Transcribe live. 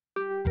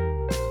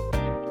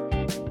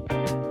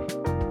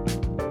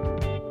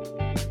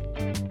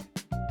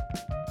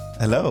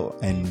Hello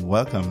and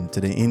welcome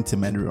to the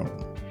Intimate Room,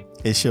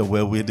 a show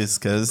where we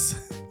discuss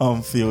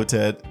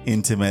unfiltered,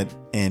 intimate,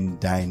 and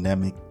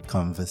dynamic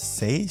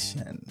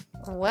conversation.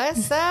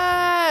 What's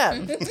up?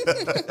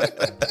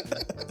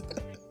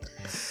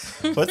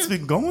 What's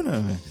been going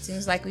on?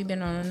 Seems like we've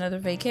been on another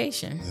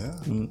vacation.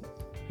 Yeah.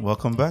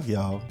 Welcome back,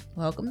 y'all.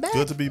 Welcome back.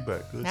 Good to be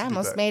back. I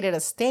almost made it a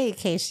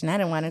staycation. I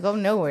didn't want to go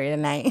nowhere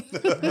tonight.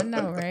 I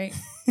know, right?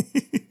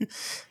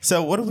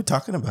 So what are we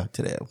talking about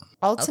today?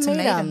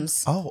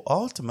 Ultimatums. Oh,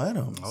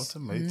 ultimatums.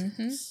 Ultimatum.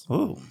 Mm-hmm.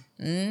 Ooh.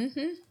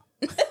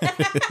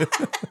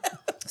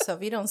 So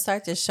if you don't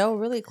start the show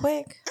really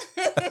quick.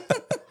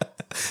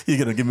 You're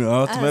going to give me an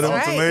ultimatum?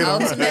 That's right.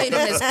 Ultimatum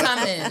is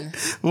coming.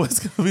 What's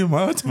going to be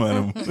my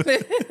ultimatum?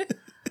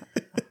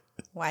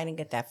 Well, I didn't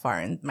get that far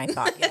in my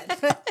thought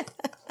yet.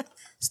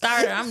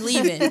 Starter, I'm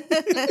leaving.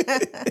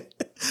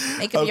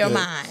 Make up your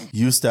mind.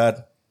 You start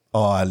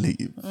or I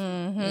leave.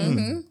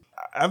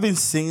 I've been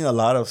seeing a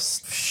lot of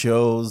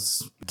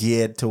shows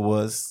geared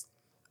towards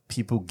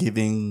people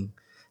giving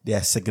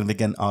their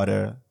significant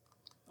other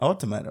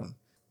ultimatum.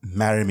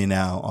 Marry me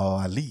now or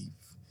I leave.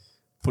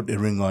 Put the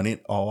ring on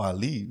it or I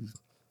leave.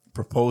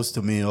 Propose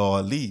to me or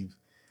I leave.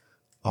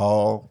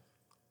 Or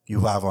you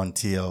have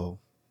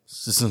until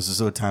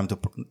so time to,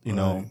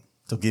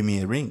 to give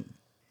me a ring.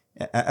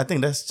 I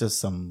think that's just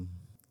some,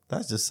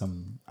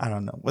 I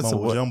don't know. What's the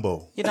Mumbo word?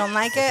 jumbo. You don't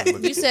like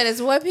it? You said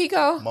it's what,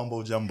 Pico?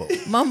 Mumbo jumbo.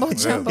 Mumbo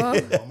jumbo.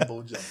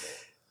 Mumbo jumbo.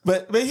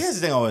 But here's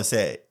the thing I want to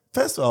say.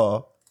 First of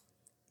all,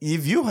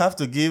 if you have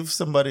to give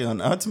somebody an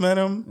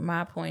ultimatum,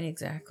 My point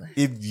exactly.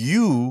 if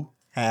you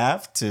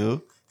have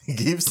to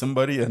give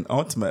somebody an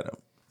ultimatum,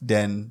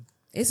 then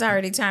It's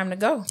already time to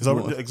go. It's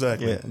already,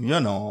 exactly. yeah,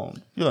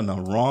 you're on the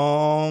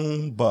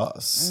wrong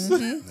bus. Yeah,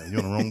 you're in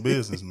the wrong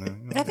business,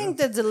 man. I think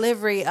the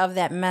delivery of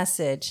that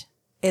message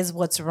is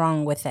what's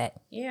wrong with it.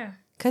 Yeah.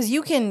 Because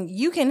you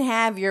can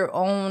have your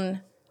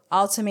own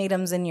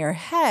ultimatums in your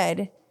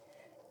head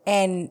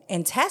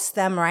and test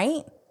them,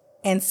 right?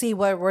 And see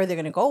where they're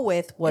going to go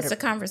with what It's a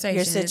conversation.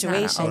 your It's not an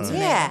situation.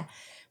 ultimatum. Yeah.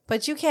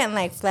 But you can't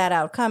like flat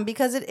out come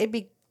because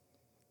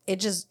it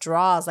just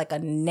draws like a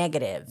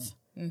negative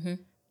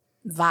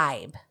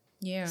vibe.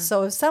 Yeah.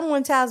 So if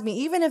someone tells me,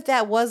 even if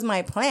that was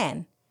my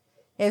plan,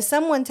 if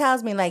someone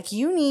tells me like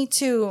you need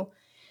to,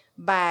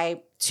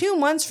 by 2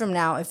 months from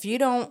now, if you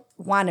don't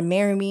want to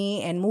marry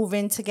me and move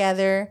in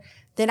together,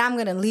 then I'm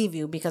going to leave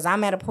you because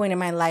I'm at a point in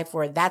my life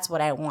where that's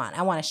what I want.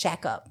 I want to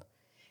shack up.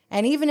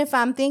 And even if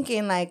I'm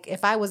thinking like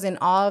if I was in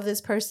awe of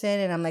this person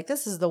and I'm like,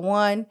 this is the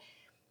one,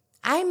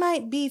 I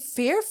might be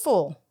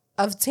fearful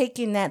of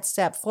taking that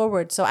step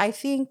forward. So I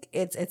think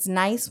it's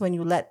nice when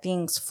you let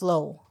things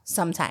flow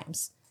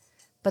sometimes.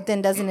 But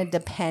then doesn't it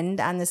depend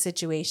on the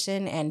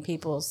situation and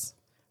people's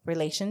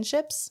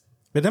relationships?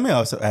 But let me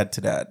also add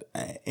to that.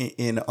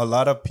 In a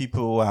lot of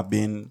people have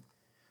been,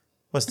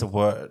 what's the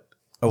word?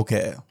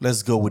 Okay,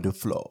 let's go with the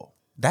flow.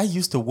 That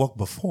used to work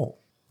before,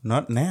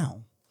 not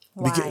now.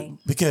 Why?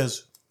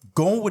 Because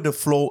going with the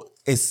flow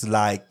is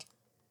like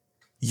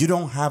you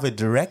don't have a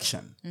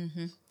direction.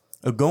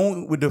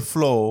 Going with the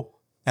flow,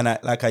 and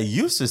like I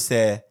used to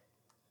say,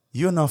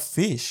 you're not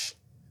fish.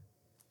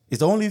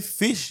 It's only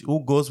fish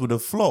who goes with the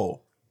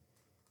flow.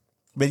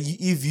 But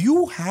if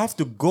you have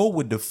to go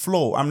with the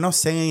flow, I'm not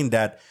saying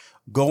that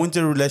go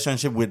into a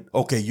relationship with,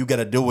 okay, you got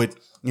to do it,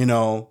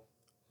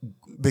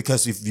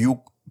 because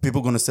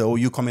people going to say, oh,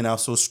 you're coming out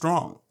so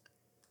strong.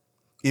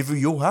 If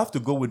you have to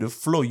go with the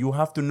flow, you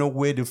have to know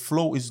where the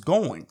flow is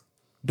going.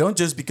 Don't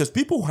just, because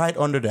people hide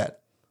under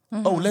that.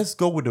 Oh, let's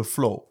go with the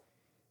flow.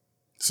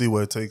 See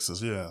where it takes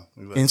us, yeah.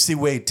 Exactly. And see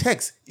where it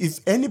takes. If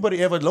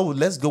anybody ever,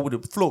 let's go with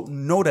the flow,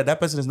 know that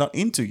person is not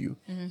into you.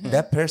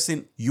 That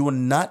person, you are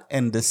not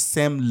in the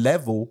same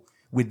level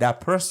with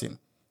that person.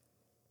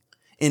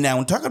 And now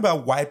I'm talking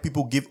about why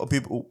people give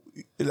people,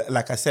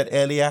 like I said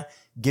earlier,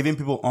 giving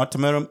people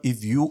ultimatum.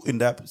 If you in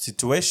that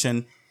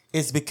situation,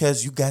 it's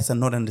because you guys are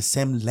not on the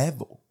same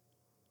level.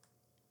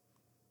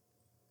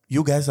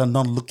 You guys are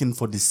not looking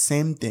for the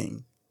same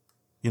thing.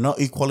 You're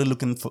not equally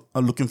looking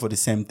for the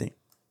same thing.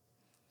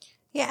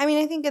 Yeah, I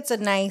mean, I think it's a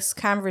nice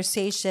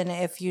conversation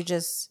if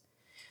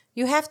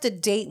you have to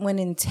date with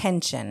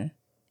intention.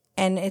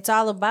 And it's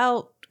all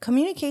about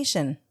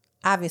communication,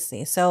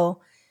 obviously.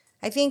 So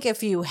I think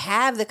if you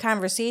have the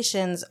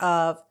conversations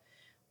of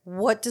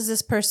what does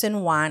this person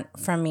want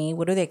from me?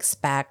 What do they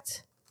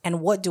expect?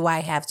 And what do I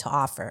have to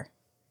offer?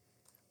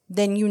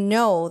 Then you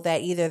know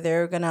that either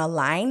they're going to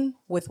align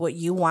with what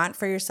you want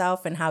for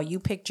yourself and how you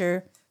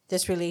picture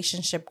this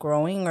relationship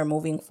growing or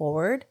moving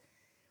forward.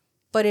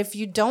 But if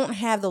you don't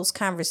have those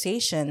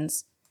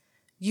conversations,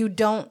 you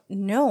don't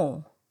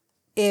know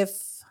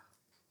if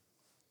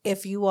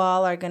you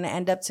all are going to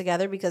end up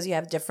together because you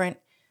have different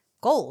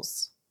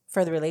goals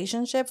for the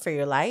relationship, for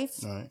your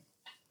life. All right.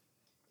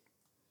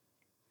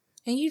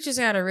 And you just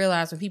got to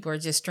realize when people are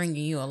just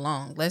stringing you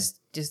along. Let's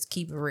just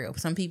keep it real.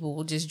 Some people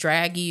will just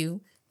drag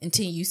you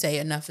until you say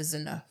enough is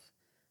enough.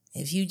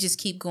 If you just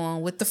keep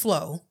going with the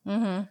flow,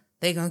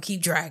 they're going to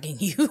keep dragging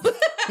you.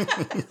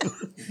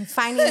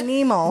 Finding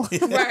Nemo.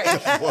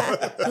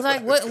 Right.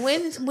 Like,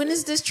 when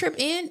does this trip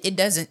end? It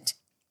doesn't.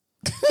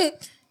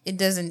 It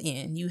doesn't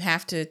end. You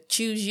have to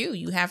choose you.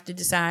 You have to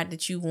decide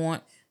that you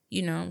want,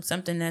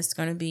 something that's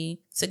going to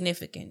be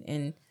significant.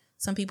 And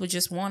some people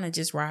just want to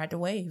just ride the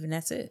wave, and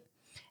that's it.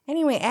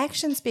 Anyway,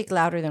 actions speak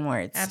louder than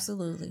words.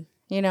 Absolutely.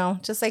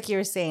 Just like you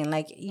were saying,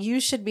 like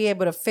you should be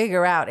able to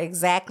figure out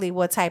exactly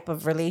what type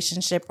of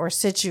relationship or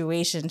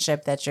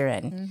situationship that you're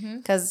in.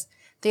 Because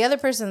the other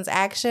person's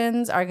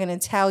actions are going to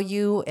tell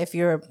you if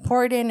you're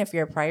important, if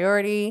you're a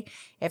priority,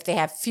 if they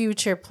have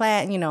future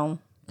plans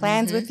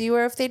with you,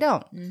 or if they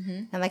don't.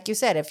 And like you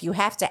said, if you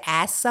have to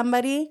ask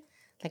somebody,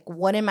 like,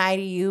 what am I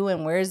to you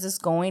and where is this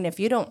going? If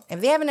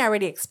they haven't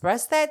already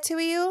expressed that to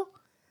you,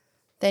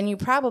 then you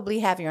probably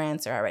have your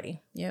answer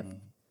already. Yep.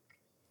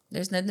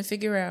 There's nothing to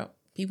figure out.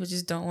 People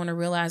just don't want to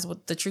realize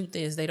what the truth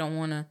is. They don't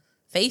want to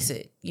face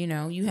it.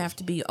 You have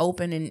to be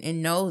open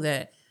and know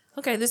that,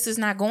 okay, this is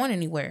not going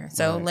anywhere.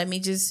 So let me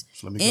just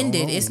end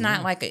it. It's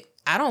not like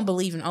I don't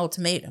believe in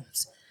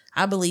ultimatums.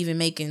 I believe in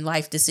making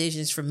life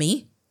decisions for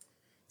me.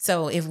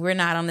 So if we're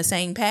not on the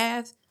same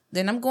path,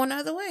 then I'm going the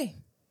other way.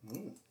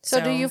 So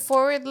do you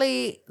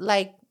forwardly,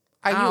 like,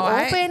 are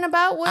you open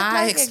about what?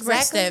 I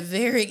expressed that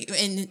very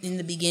in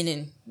the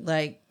beginning.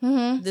 Like,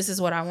 this is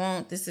what I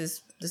want. This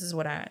is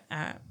what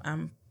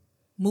I'm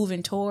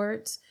moving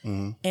towards.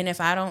 And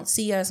if I don't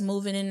see us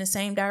moving in the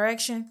same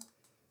direction,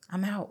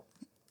 I'm out.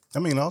 I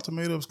mean,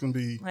 ultimatums can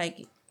be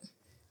like,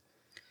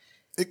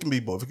 it can be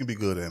both. It can be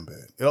good and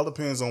bad. It all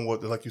depends on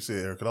what, like you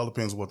said, Eric. It all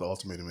depends on what the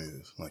ultimatum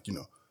is. Like,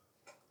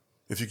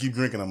 if you keep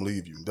drinking, I'm gonna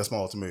leave you. That's my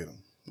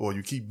ultimatum. Or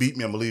you keep beating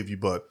me, I'm gonna leave you.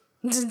 But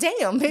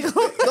damn, big no,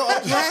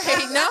 not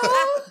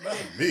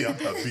me.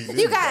 I'm not beating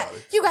you anybody.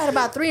 You got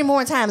about 3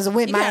 more times to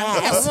whip my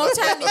ass. One more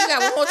time. You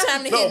got one more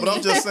time to hit me. No, but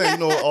I'm just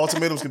saying,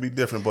 ultimatums can be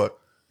different. But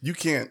you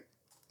can't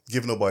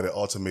give nobody an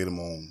ultimatum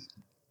on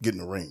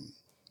getting a ring.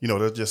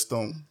 That just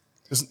don't.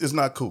 It's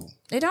not cool.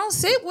 It don't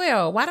sit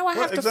well. Why do I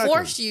have to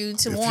force you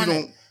to want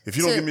it? If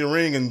you don't give me a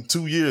ring in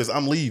 2 years,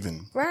 I'm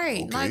leaving.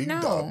 Right. Okay, like,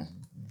 no.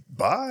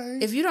 Bye.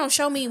 If you don't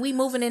show me we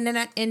moving in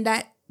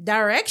that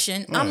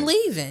direction, right. I'm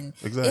leaving.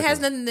 Exactly. It has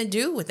nothing to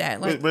do with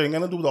that. Like, it ain't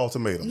nothing to do with the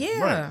ultimatum. Yeah.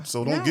 Right.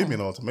 So don't give me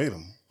an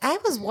ultimatum. I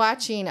was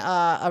watching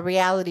a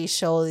reality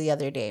show the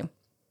other day,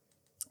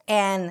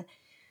 and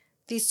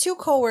these 2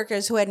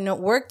 coworkers who had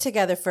worked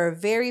together for a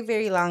very,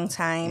 very long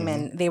time,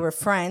 and they were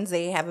friends.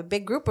 They have a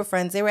big group of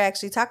friends. They were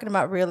actually talking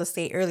about real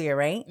estate earlier,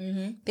 right?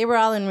 They were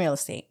all in real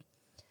estate.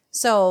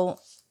 So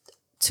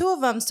 2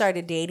 of them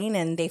started dating,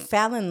 and they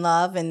fell in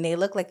love, and they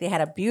looked like they had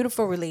a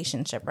beautiful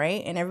relationship,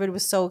 right? And everybody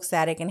was so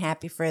ecstatic and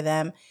happy for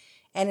them.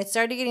 And it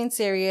started getting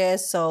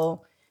serious.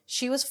 So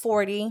she was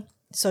 40.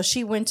 So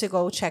she went to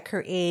go check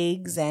her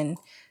eggs and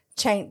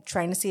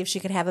trying to see if she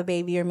could have a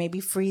baby or maybe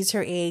freeze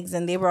her eggs.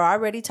 And they were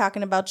already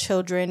talking about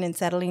children and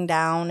settling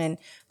down. And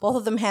both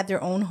of them had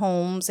their own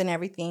homes and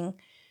everything.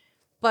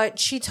 But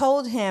she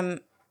told him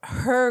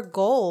her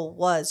goal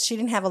was she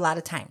didn't have a lot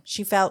of time.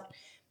 She felt,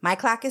 my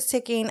clock is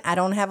ticking. I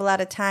don't have a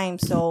lot of time.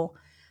 So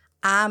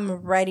I'm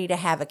ready to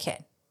have a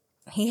kid.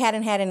 He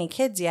hadn't had any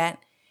kids yet.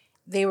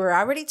 They were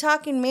already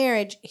talking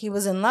marriage. He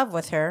was in love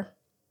with her.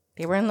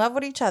 They were in love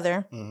with each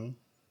other.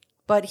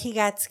 But he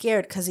got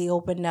scared because he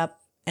opened up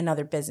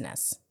another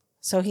business.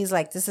 So he's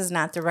like, this is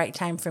not the right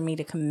time for me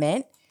to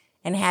commit.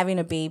 And having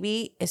a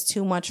baby is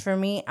too much for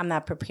me. I'm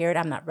not prepared.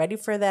 I'm not ready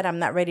for that. I'm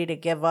not ready to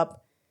give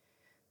up,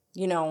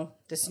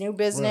 this new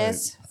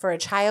business for a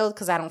child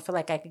because I don't feel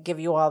like I could give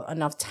you all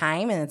enough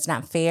time and it's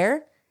not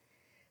fair.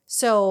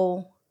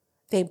 So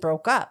they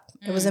broke up.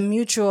 It was a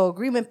mutual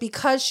agreement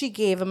because she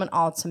gave him an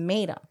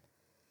ultimatum.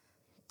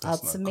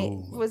 That's not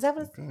cool. Was that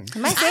am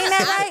I saying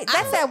that right?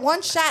 That's that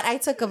one shot I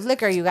took of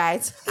liquor, you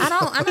guys. I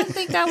don't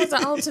think that was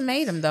an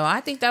ultimatum though.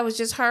 I think that was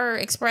just her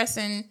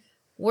expressing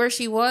where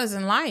she was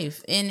in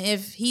life. And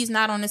if he's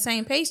not on the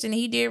same page, then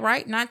he did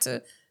right not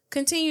to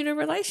continue the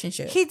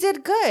relationship. He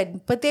did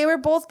good, but they were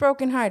both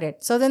brokenhearted.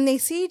 So then they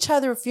see each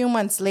other a few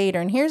months later,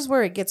 and here's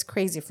where it gets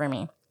crazy for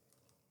me.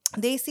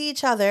 They see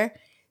each other,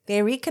 they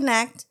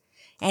reconnect,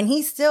 and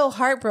he's still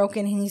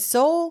heartbroken, and he's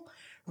so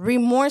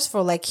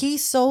remorseful, like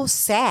he's so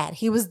sad.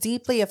 He was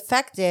deeply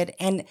affected,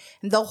 and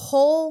they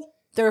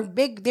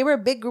were a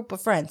big group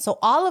of friends. So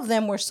all of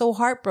them were so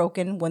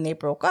heartbroken when they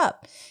broke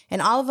up,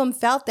 and all of them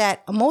felt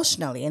that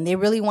emotionally, and they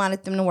really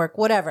wanted them to work,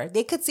 whatever.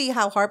 They could see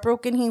how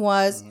heartbroken he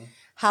was,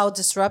 how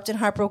disrupted and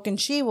heartbroken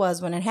she was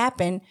when it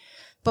happened.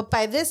 But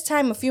by this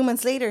time, a few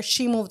months later,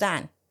 she moved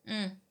on.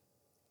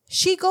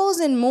 She goes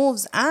and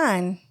moves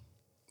on.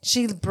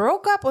 She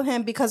broke up with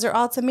him because her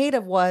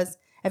ultimatum was,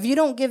 if you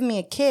don't give me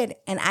a kid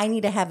and I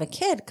need to have a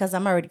kid because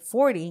I'm already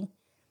 40,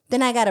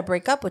 then I got to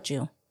break up with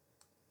you.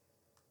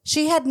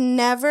 She had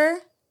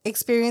never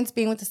experienced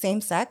being with the same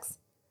sex.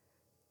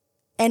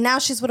 And now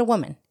she's with a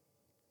woman.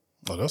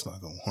 Oh, that's not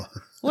going to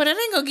work. Well, that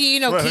ain't going to give you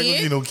no Right, kid.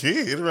 ain't gonna give you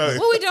no kid, right?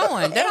 What we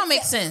doing? That don't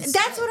make sense.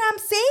 That's what I'm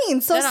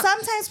saying. So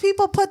sometimes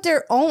people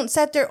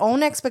set their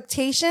own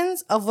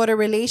expectations of what a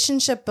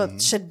relationship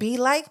should be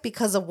like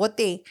because of what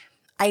they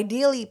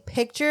ideally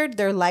pictured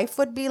their life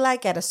would be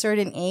like at a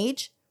certain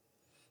age,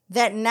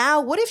 that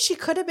now, what if she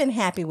could have been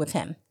happy with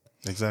him?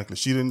 Exactly.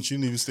 She didn't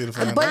even stay the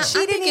family. But she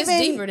I didn't think even.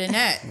 it's deeper than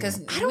that.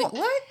 Because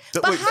what?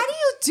 But how do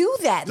you do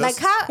that? Like,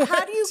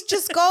 how do you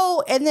just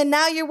go and then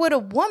now you're with a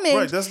woman?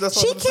 Right, that's what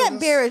she I'm saying. can't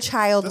bear a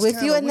child That's with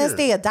you kinda unless weird.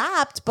 they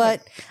adopt.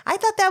 But I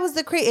thought that was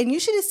the crazy. And you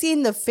should have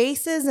seen the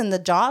faces and the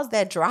jaws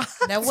that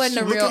dropped. That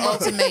wasn't a real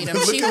ultimatum.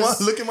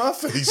 Look at my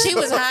face. She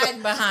was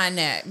hiding behind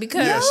that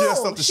because Yeah, she had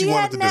something she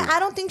wanted to do. I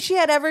don't think she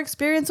had ever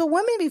experienced with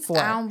women before.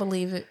 I don't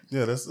believe it.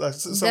 Yeah, that's like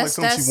something That's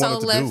she wanted so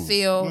to left do.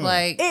 field.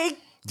 Like,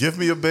 Give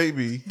me a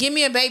baby. give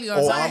me a baby or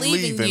Or I'm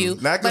leaving you.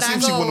 Not But because I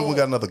she went and go,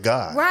 got another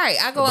guy. right.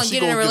 I go But and she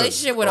get in a gonna get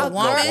relationship with a a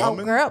woman.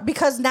 woman. Girl,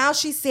 because now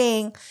she's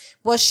saying,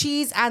 well,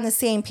 she's on the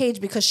same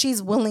page because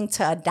she's willing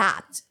to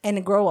adopt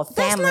and grow a That's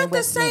family not the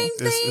with me. same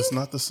thing. It's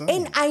not the same.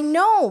 And I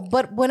know,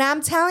 but what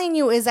I'm telling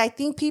you is I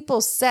think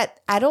people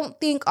I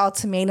don't think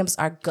ultimatums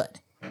are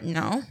good.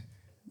 No.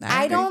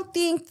 I agree. don't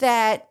think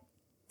that,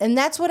 and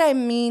that's what I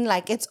mean.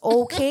 Like, it's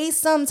okay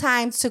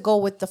sometimes to go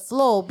with the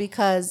flow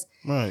because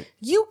right.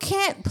 you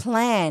can't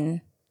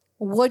plan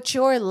what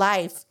your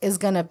life is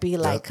going to be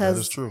like. That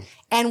is true.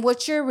 And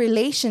what your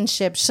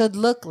relationship should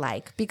look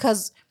like,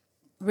 because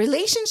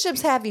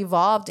relationships have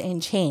evolved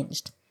and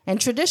changed.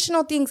 And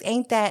traditional things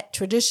ain't that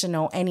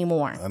traditional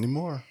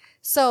anymore.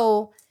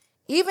 So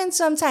even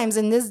sometimes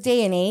in this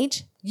day and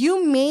age,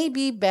 you may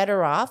be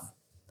better off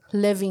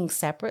living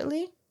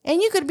separately.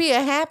 And you could be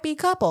a happy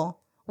couple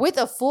with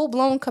a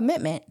full-blown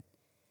commitment.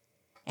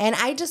 And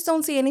I just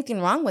don't see anything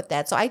wrong with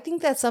that. So I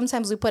think that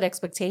sometimes we put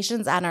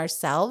expectations on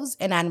ourselves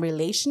and on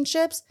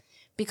relationships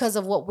because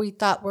of what we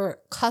thought were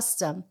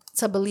accustomed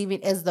to believing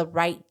is the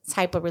right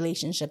type of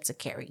relationship to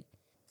carry.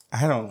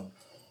 I don't.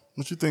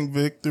 What you think,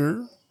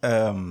 Victor?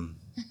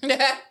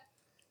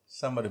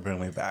 Somebody bring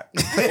me back.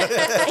 You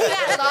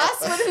got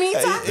lost with me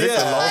talking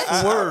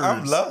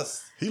I'm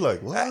lost. He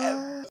like,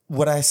 what?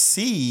 What I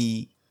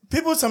see,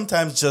 people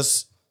sometimes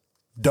just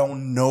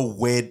don't know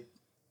where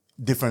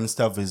different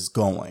stuff is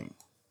going.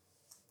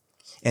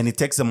 And it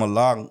takes them a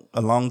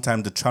long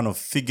time to try to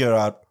figure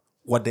out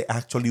what they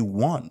actually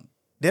want.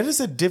 There is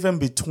a difference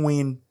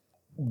between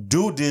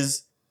do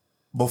this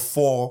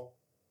before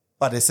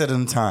at a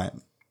certain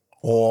time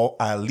or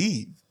I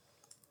leave.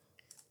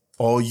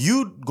 Or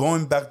you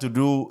going back to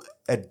do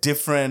a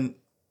different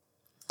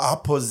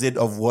opposite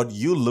of what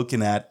you're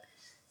looking at.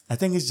 I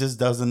think it just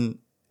doesn't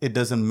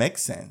make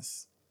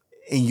sense.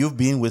 And you've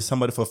been with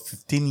somebody for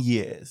 15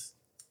 years.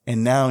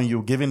 And now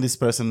you're giving this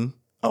person,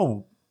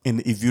 and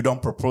if you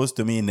don't propose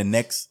to me in the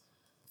next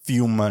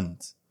few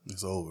months,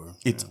 it's over.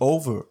 It's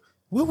over.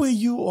 Where were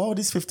you all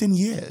these 15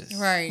 years?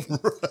 Right.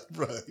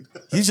 Right.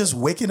 You're just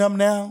waking up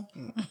now?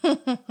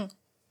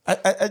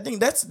 I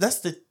think that's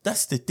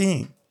the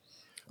thing.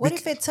 What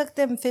if it took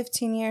them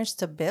 15 years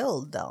to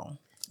build, though?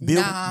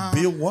 Build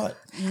what?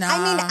 Nah. I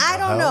mean, I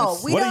don't know.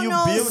 We What are don't you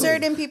know building?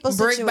 certain people's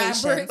brick by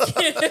situations.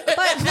 brick.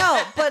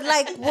 But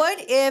like, what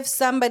if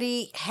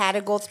somebody had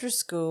to go through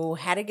school,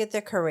 had to get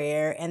their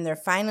career, and they're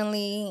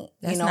finally,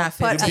 That's put not a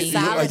 15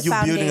 solid Are you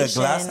building a glass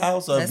foundation.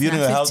 house or That's building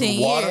not a house 15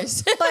 with water?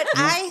 years. But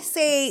I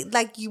say,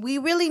 like, we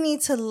really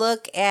need to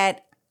look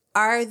at,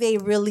 are they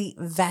really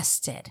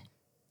vested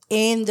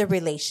in the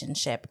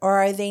relationship or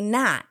are they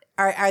not?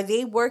 Are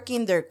they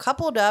working, they're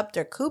coupled up,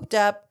 they're cooped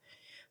up,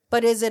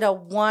 but is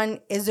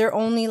there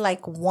only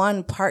like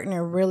one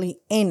partner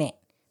really in it?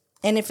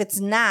 And if it's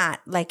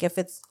not, like if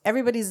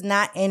everybody's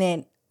not in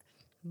it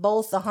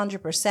both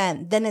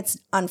 100%, then it's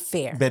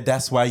unfair. But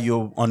that's why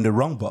you're on the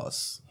wrong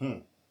bus.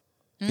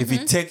 If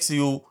it takes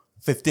you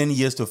 15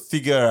 years to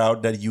figure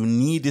out that you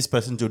need this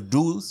person to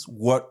do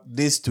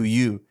this to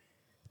you,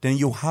 then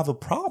you have a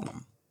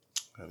problem.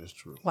 That is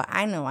true. Well,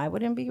 I know I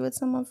wouldn't be with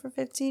someone for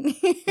 15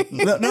 years.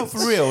 No,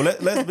 for real.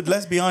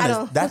 Let's be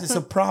honest. That is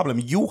a problem.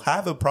 You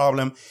have a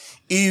problem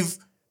if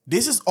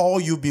this is all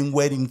you've been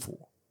waiting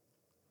for.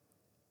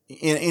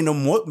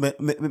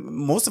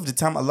 Most of the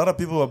time, a lot of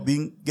people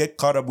get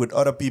caught up with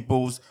other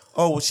people's.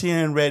 Oh, she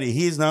ain't ready.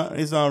 He's not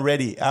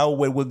ready.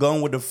 We're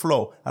going with the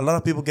flow. A lot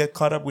of people get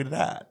caught up with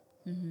that.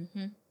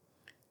 Mm-hmm.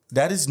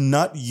 That is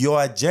not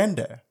your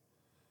agenda,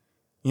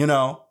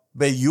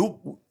 But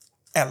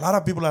a lot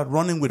of people are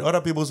running with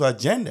other people's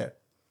agenda.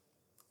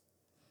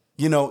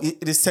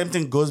 The same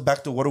thing goes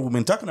back to what we've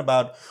been talking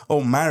about.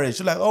 Marriage.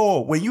 You're like,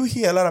 when you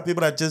hear a lot of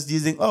people are just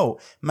using,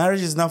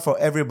 marriage is not for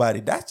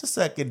everybody. That's just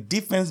like a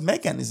defense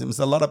mechanism. It's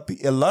a lot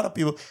of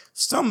people,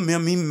 some may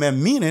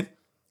mean it,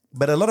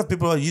 but a lot of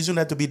people are using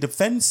that to be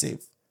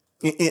defensive.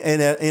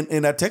 And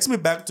that takes me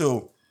back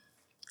to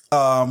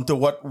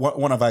what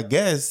one of our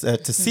guests,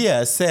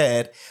 Tasia,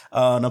 said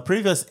on a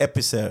previous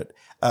episode,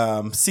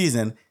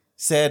 season,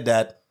 said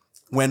that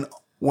when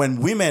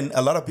women,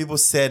 a lot of people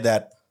said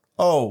that,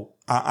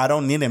 I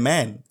don't need a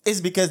man. It's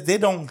because they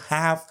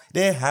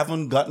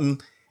haven't gotten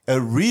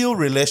a real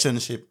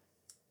relationship,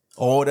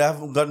 or they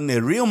haven't gotten a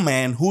real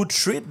man who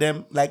treat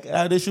them like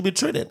how they should be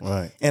treated.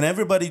 Right. And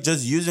everybody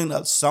just using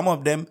some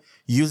of them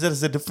use it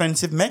as a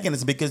defensive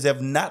mechanism because they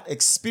have not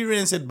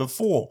experienced it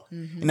before.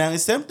 Mm-hmm. Now, the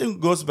same thing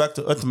goes back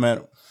to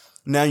Ultimatum.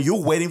 Now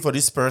you're waiting for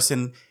this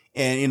person,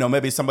 and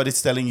maybe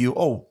somebody's telling you,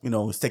 oh,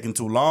 it's taking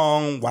too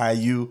long. Why are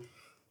you?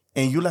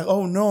 And you're like,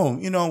 oh no,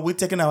 we're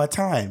taking our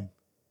time.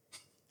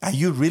 Are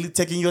you really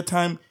taking your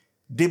time?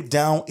 Deep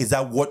down, is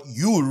that what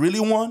you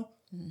really want?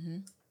 Mm-hmm.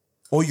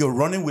 Or you're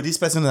running with this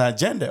person's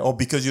agenda, or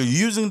because you're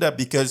using that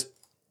because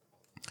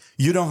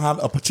you don't have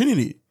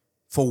opportunity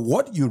for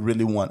what you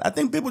really want. I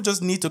think people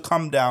just need to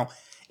calm down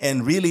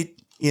and really,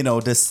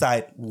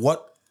 decide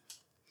what,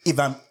 if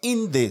I'm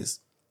in this,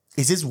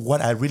 is this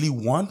what I really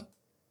want?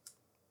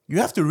 You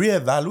have to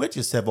reevaluate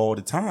yourself all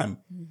the time.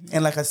 Mm-hmm.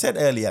 And like I said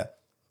earlier,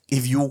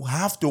 if you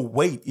have to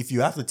wait, if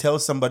you have to tell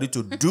somebody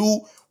to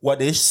do what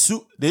they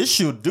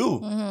should do,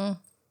 mm-hmm.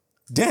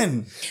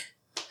 then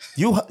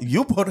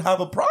you both have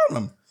a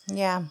problem.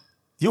 Yeah.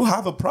 You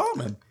have a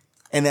problem.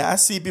 And I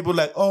see people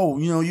like, oh,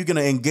 you're going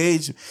to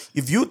engage.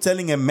 If you're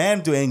telling a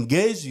man to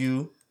engage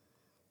you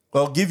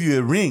or give you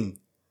a ring,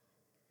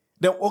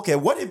 then, okay,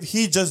 what if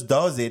he just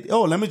does it?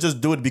 Oh, let me just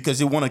do it because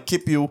he want to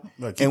keep you...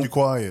 keep you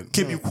quiet.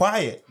 Keep you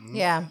quiet.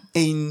 Yeah.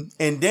 And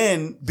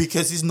then,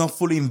 because he's not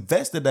fully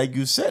invested, like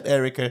you said,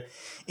 Erica,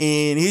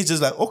 and he's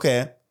just like,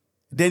 okay,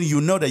 then you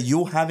know that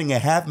you're having a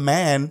half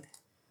man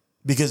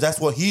because that's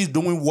what he's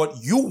doing,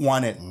 what you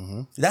wanted.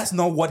 Mm-hmm. That's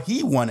not what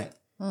he wanted.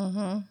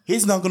 Mm-hmm.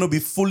 He's not going to be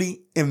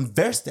fully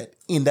invested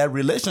in that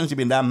relationship,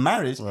 in that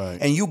marriage. Right.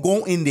 And you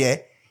go in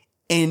there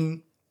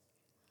and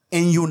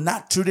you're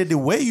not treated the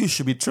way you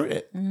should be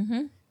treated.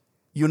 Mm-hmm.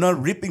 You're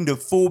not reaping the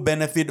full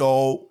benefit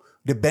or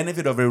the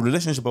benefit of a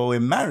relationship or a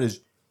marriage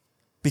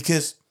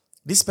because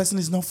this person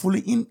is not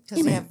fully in because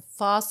it. they have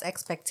false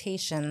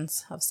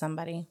expectations of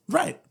somebody.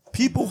 Right.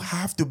 People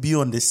have to be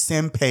on the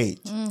same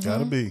page. Mm-hmm.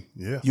 Gotta be,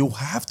 yeah. You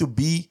have to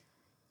be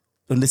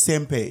on the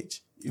same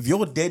page. If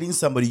you're dating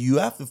somebody, you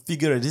have to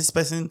figure out this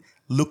person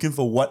looking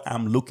for what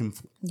I'm looking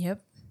for.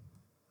 Yep.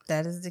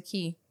 That is the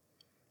key.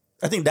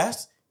 I think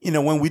that's,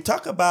 when we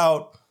talk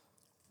about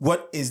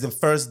what is the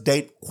first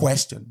date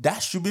question,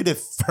 that should be the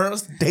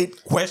first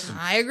date question.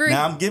 I agree.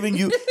 Now I'm giving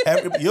you,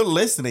 you're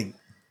listening,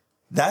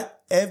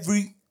 that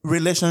every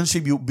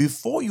relationship,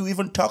 before you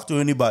even talk to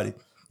anybody,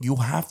 you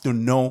have to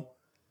know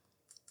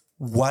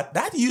what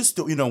that used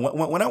to,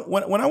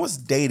 when I was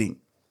dating,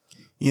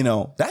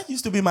 that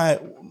used to be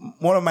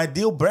one of my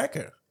deal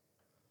breaker.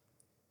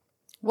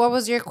 What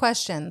was your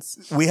questions?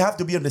 We have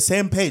to be on the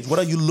same page. What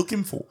are you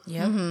looking for?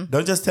 Yeah. Mm-hmm.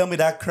 Don't just tell me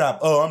that crap.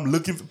 Oh, I'm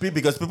looking for people,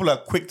 because people are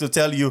quick to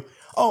tell you,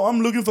 oh,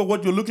 I'm looking for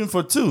what you're looking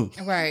for too.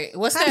 Right.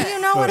 What's How that? do you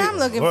know what I'm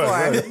looking for?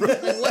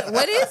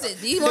 What is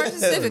it? Be more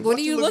specific. What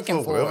are you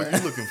looking for? What are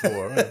you looking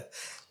for? Right?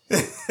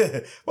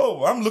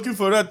 Oh, I'm looking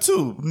for that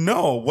too.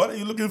 No, what are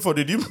you looking for?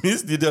 Did you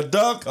miss the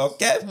dog or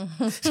cat?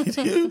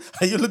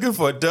 Are you looking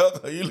for a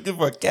dog? Are you looking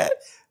for a cat?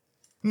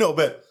 No,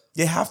 but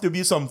there have to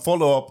be some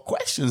follow-up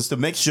questions to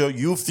make sure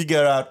you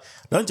figure out.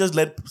 Don't just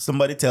let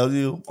somebody tell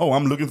you, oh,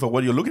 I'm looking for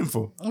what you're looking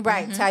for.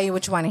 Right. Mm-hmm. Tell you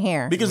what you want to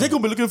hear. Because they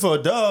could be looking for a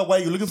dog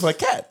while you're looking for a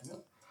cat.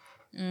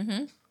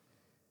 Mm-hmm.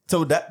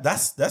 So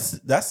that's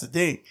the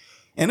thing.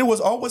 And it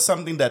was always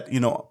something that,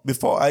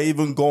 before I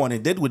even go on a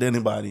date with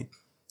anybody,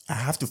 I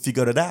have to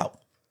figure it out.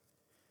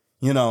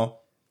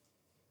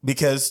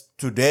 Because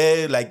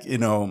today,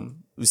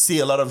 we see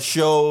a lot of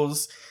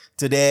shows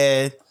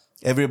today,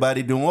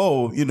 everybody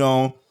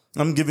doing,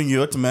 I'm giving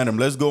you ultimatum.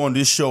 Let's go on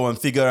this show and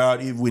figure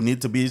out if we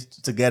need to be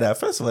together.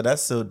 First of all,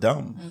 that's so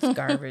dumb. It's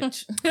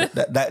garbage.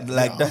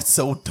 That's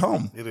so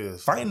dumb. It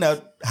is. Find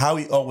out how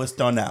it always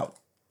turned out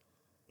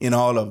in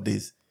all of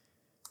this.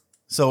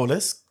 So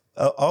let's,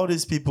 all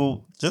these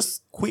people,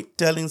 just quit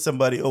telling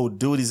somebody, oh,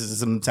 do this at a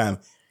certain time.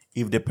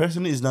 If the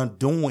person is not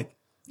doing it,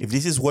 if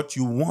this is what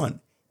you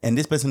want, and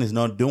this person is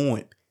not doing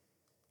it,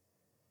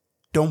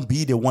 don't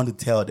be the one to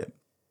tell them.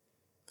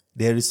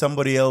 There is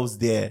somebody else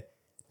there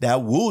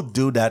that will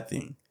do that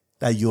thing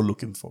that you're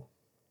looking for.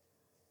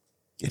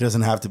 It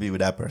doesn't have to be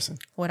with that person.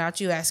 Without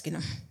you asking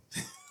them.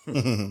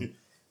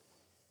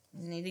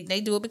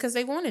 They do it because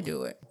they want to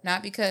do it,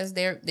 not because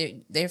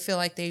they feel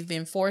like they've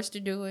been forced to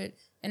do it.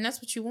 And that's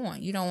what you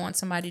want. You don't want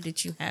somebody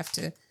that you have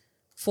to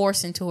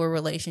force into a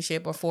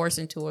relationship or force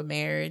into a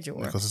marriage,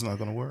 or because it's not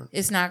going to work.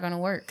 It's not going to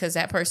work because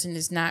that person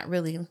is not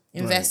really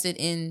invested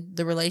in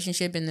the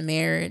relationship, in the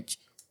marriage.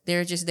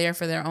 They're just there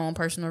for their own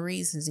personal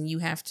reasons, and you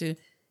have to,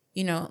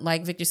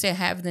 like Victor said,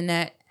 having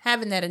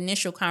that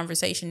initial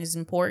conversation is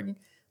important,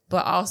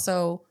 but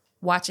also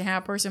watching how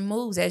a person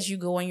moves as you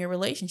go in your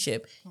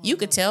relationship. Mm-hmm. You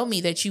could tell me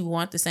that you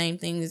want the same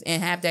things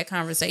and have that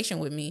conversation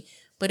with me,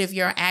 but if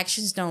your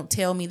actions don't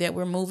tell me that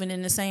we're moving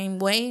in the same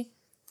way,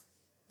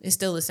 it's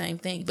still the same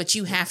thing. But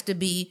you have to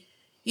be,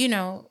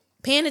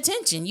 paying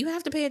attention. You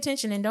have to pay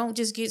attention and don't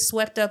just get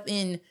swept up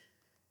in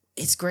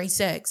it's great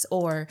sex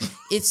or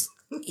it's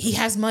he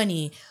has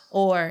money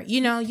or,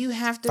 you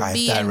have to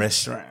be 5-star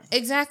restaurant.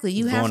 Exactly.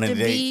 You have to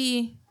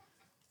be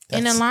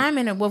in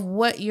alignment with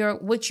what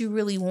you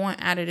really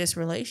want out of this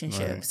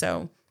relationship. Right.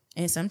 So,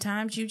 and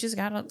sometimes you just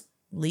got to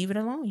leave it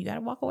alone. You got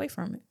to walk away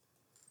from it.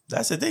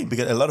 That's the thing,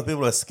 because a lot of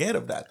people are scared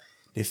of that.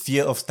 The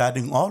fear of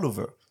starting all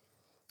over.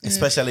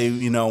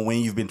 Especially, when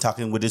you've been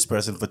talking with this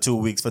person for 2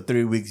 weeks, for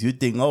 3 weeks, you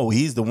think, oh,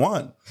 he's the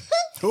one.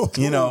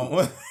 You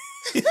know,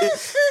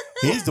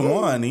 he's the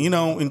one. You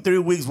know, in 3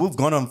 weeks, we've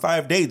gone on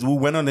 5 dates. We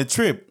went on a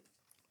trip.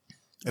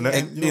 And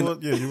you know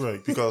what? Yeah, you're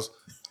right. Because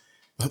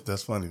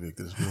that's funny,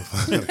 Victor. It's real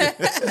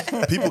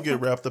funny. People get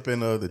wrapped up in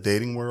the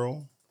dating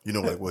world. You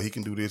know, like, well, he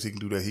can do this, he can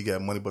do that, he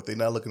got money, but they're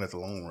not looking at the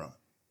long run.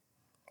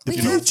 We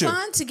have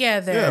fun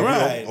together. Yeah,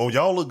 right. Oh,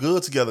 y'all look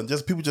good together.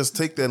 Just people just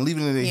take that and leave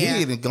it in their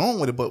head and go on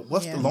with it. But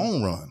what's the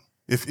long run?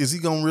 Is he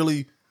gonna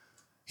really,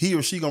 he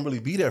or she gonna really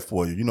be there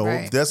for you? You know,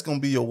 if that's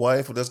gonna be your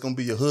wife or that's gonna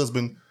be your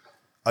husband,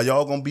 are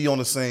y'all gonna be on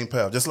the same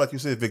path? Just like you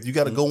said, Vic, you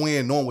got to go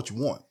in knowing what you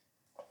want.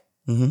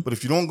 But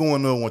if you don't go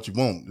in knowing what you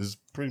want, it's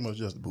pretty much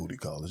just a booty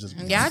call. It's just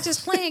y'all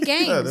just playing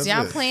games.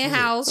 Y'all playing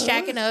house,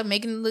 shacking up,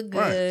 making it look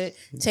good,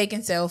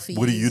 taking selfies.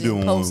 What are you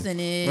doing? Posting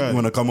it. You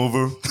want to come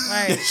over?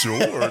 Right. Sure,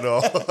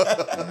 no.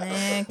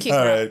 Man, kick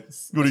All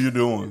rocks. right. What are you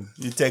doing?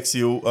 You text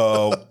you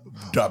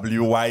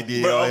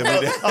WYD or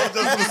every day. I was just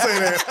gonna say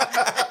that.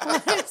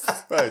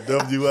 Right,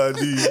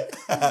 WID.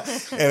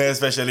 And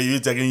especially you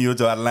taking you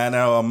to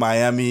Atlanta or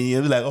Miami.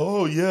 It's like,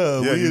 oh,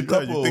 yeah, we a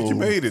couple. You think you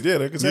made it. Yeah,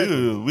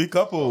 exactly. Yeah, we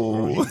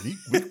couple.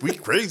 We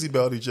crazy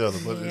about each other,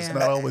 but it's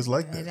not always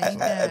like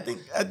that.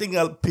 I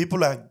think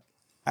people are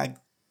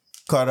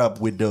caught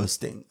up with those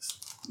things.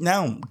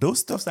 Now, those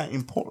stuffs are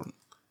important.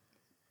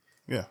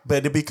 Yeah.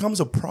 But it becomes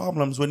a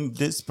problem when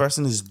this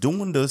person is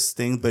doing those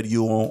things, but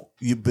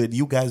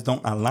you guys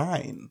don't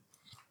align.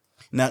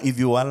 Now, if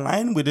you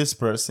align with this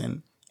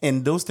person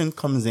and those things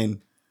comes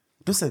in,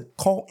 those are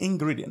core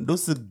ingredient.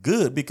 Those are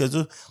good because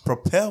those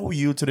propel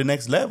you to the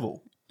next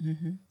level.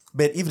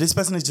 But if this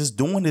person is just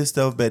doing this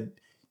stuff, but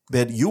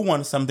you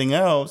want something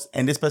else,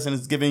 and this person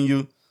is giving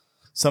you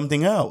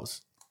something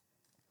else,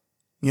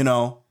 you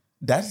know,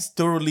 that's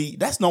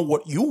not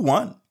what you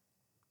want.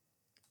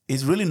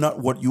 It's really not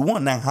what you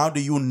want. Now, how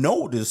do you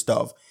know this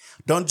stuff?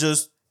 Don't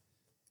just,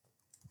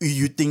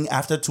 you think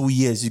after 2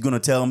 years, you're going to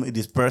tell me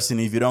this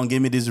person, if you don't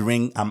give me this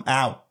ring, I'm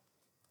out.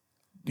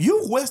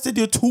 You wasted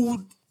your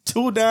two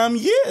damn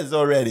years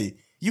already.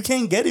 You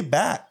can't get it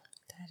back.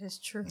 That is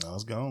true. No,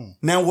 it's gone.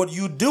 Now, what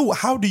you do,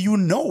 how do you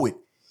know it?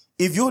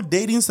 If you're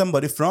dating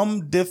somebody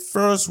from the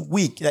first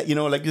week, you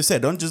know, like you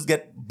said, don't just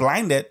get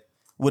blinded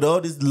with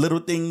all these little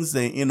things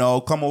that, you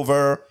know, come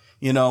over,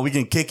 you know, we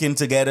can kick in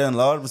together and a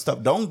lot of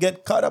stuff. Don't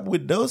get caught up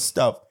with those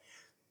stuff.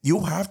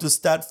 You have to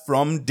start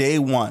from day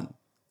one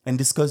and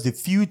discuss the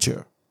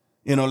future.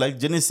 You know, like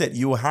Jenny said,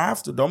 you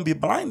have to, don't be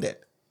blinded.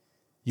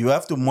 You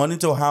have to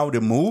monitor how they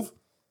move.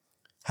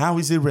 How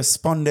is it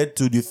responded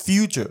to the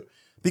future?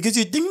 Because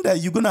you think that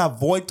you're going to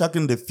avoid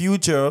talking the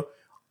future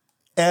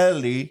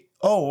early.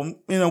 Oh,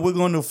 you know, we're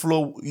going to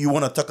flow. You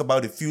want to talk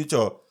about the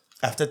future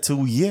after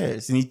 2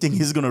 years and you think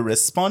he's going to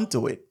respond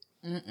to it.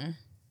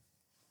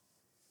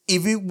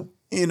 If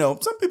you know,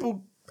 some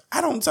people,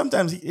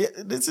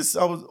 this is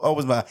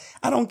always my,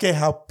 I don't care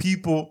how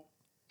people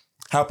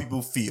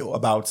feel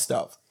about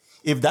stuff.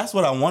 If that's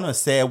what I want to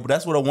say,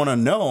 that's what I want to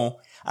know,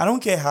 I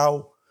don't care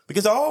how,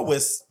 because I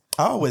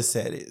always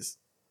say this,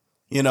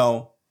 you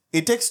know,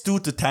 it takes two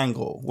to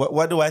tango.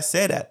 Why do I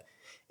say that?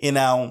 You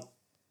know,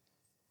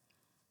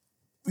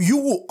 you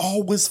will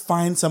always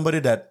find somebody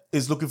that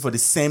is looking for the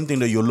same thing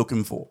that you're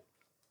looking for.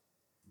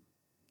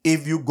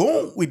 If you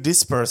go with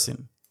this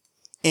person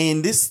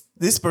and this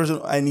person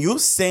and you're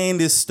saying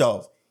this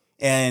stuff,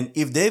 and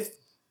if they've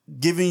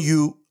given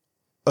you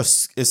a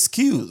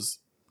excuse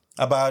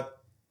about,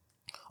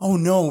 oh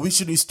no,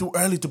 it's too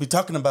early to be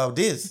talking about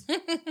this.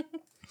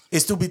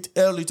 It's too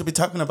early to be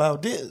talking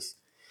about this.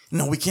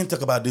 No, we can't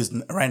talk about this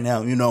right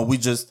now. You know,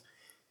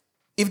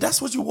 if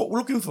that's what you're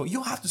looking for,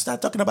 you have to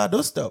start talking about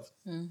those stuff.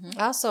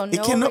 Also,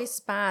 no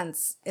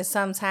response is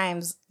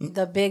sometimes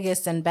the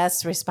biggest and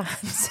best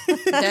response.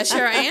 That's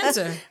your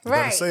answer.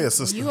 Right. Say it,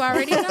 sister. You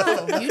already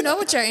know. You know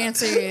what your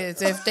answer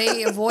is. If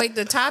they avoid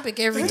the topic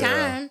every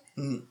time,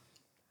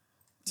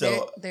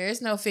 So there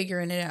is no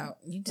figuring it out.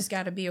 You just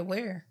got to be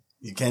aware.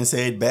 you can't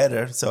say it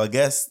better. So I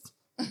guess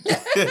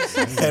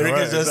Eric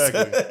is just.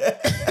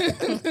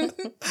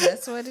 Exactly.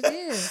 That's what it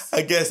is.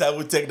 I guess I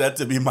would take that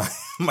to be my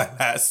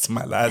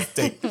last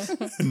take.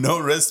 No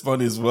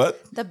response is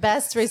what? The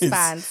best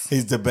response.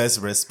 It's the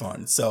best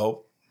response.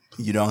 So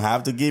you don't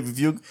have to give. If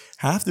you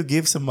have to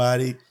give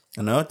somebody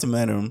an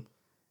ultimatum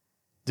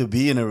to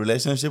be in a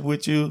relationship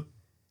with you,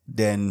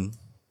 then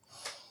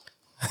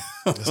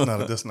That's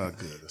not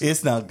good.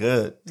 it's not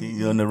good.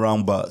 You're on the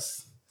wrong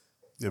bus.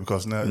 Yeah,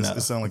 because now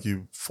it sounds like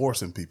you're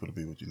forcing people to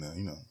be with you now,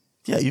 you know.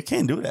 Yeah, you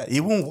can't do that.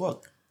 It won't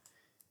work.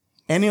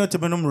 Any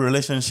ultimatum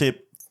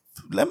relationship,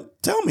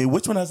 tell me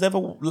which one has ever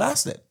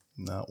lasted?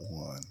 Not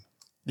one.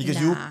 Because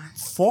you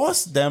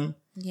force them.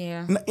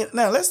 Yeah.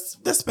 Now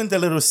let's paint a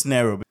little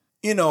scenario.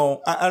 You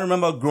know, I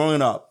remember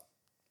growing up,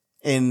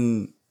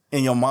 and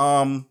your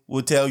mom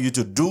would tell you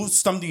to do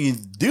something you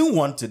didn't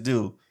want to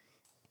do,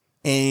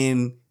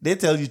 and they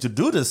tell you to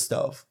do this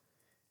stuff.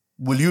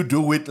 Will you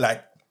do it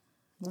like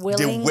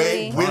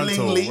Willingly.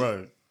 willingly?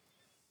 Right.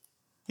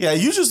 Yeah,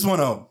 you just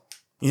want to,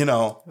 you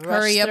know,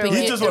 Hurry up and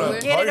you get just to want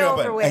it. to Get hurry it up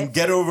over with. and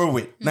get over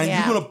with. Now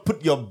Yeah. you're gonna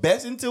put your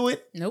best into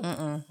it. Nope.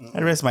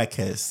 I rest my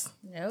case.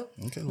 Nope.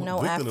 Okay, No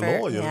Victor the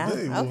effort. lawyer Yeah.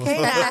 today. Okay.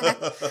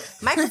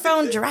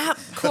 Microphone drop.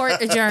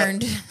 Court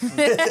adjourned.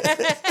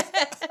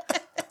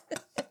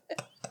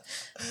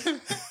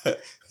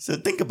 So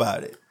think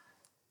about it.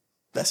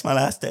 That's my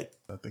last take.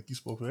 I think you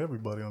spoke for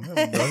everybody on that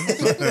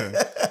one.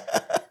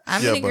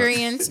 I'm Yeah, in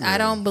agreement. I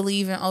don't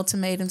believe in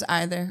ultimatums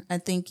either. I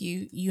think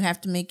you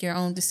have to make your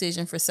own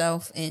decision for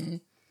self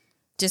and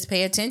just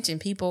pay attention.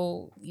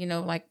 People,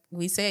 like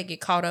we said,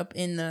 get caught up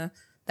in the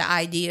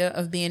idea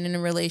of being in a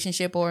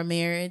relationship or a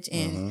marriage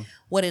and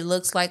what it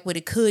looks like, what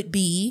it could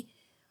be.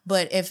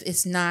 But if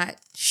it's not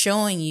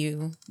showing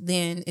you,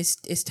 then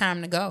it's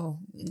time to go.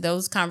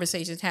 Those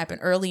conversations happen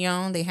early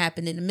on. They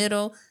happen in the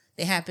middle.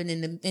 They happen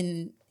in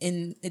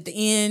at the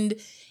end.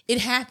 It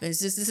happens.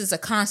 This is a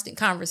constant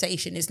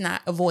conversation. It's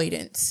not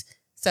avoidance.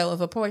 So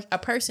if a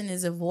person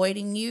is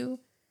avoiding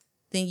you,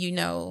 then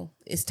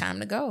it's time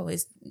to go.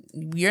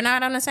 You're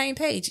not on the same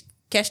page.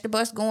 Catch the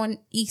bus going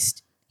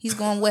east. He's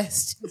going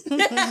west.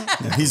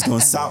 He's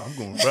going south. I'm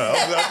going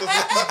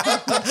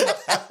right.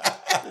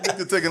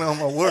 You're taking all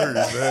my words,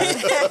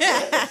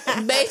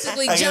 man.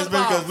 Basically, I guess jump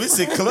because off. we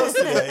sit close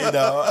to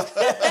that,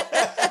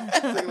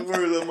 Taking the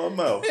words out of my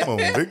mouth. Come on,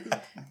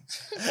 Victor.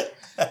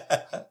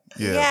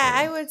 Yeah,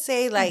 I would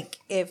say like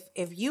if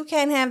you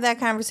can't have that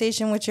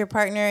conversation with your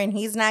partner and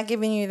he's not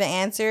giving you the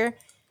answer,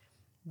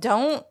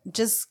 don't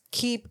just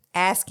keep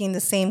asking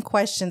the same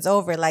questions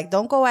over. Like,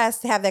 don't go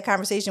ask to have that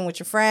conversation with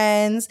your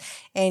friends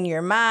and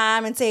your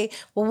mom and say,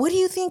 well, what do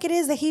you think it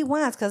is that he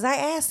wants? Because I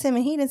asked him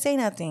and he didn't say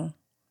nothing.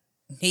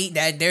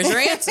 There's your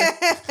answer.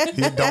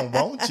 He don't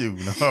want you,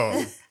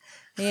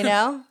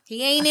 no.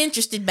 He ain't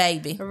interested,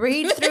 baby.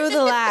 Read through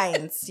the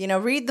lines.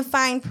 Read the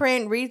fine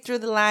print, read through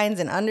the lines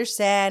and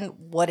understand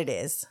what it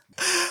is.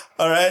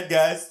 All right,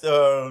 guys.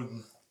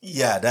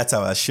 Yeah, that's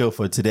our show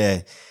for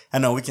today. I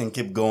know we can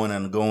keep going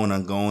and going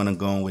and going and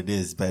going with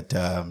this, but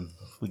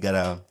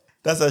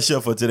that's our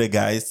show for today,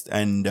 guys.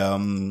 And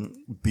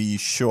be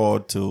sure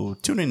to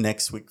tune in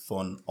next week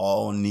for an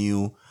all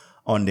new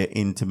on the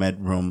Intimate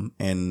Room.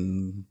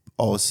 And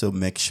also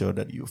make sure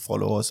that you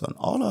follow us on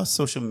all our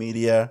social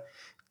media,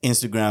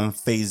 Instagram,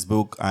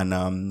 Facebook,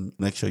 and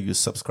make sure you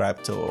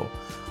subscribe to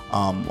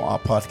our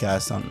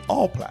podcast on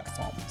all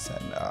platforms.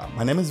 And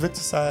my name is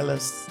Victor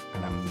Silas,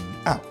 and I'm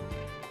out.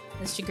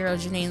 It's your girl,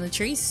 Janine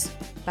Latrice.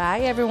 Bye,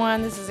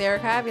 everyone. This is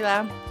Erica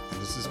Avila.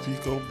 This is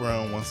Pico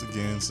Brown once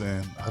again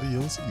saying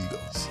adios,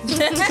 amigos.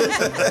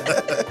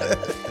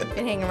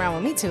 Been hanging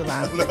around with me too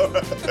long.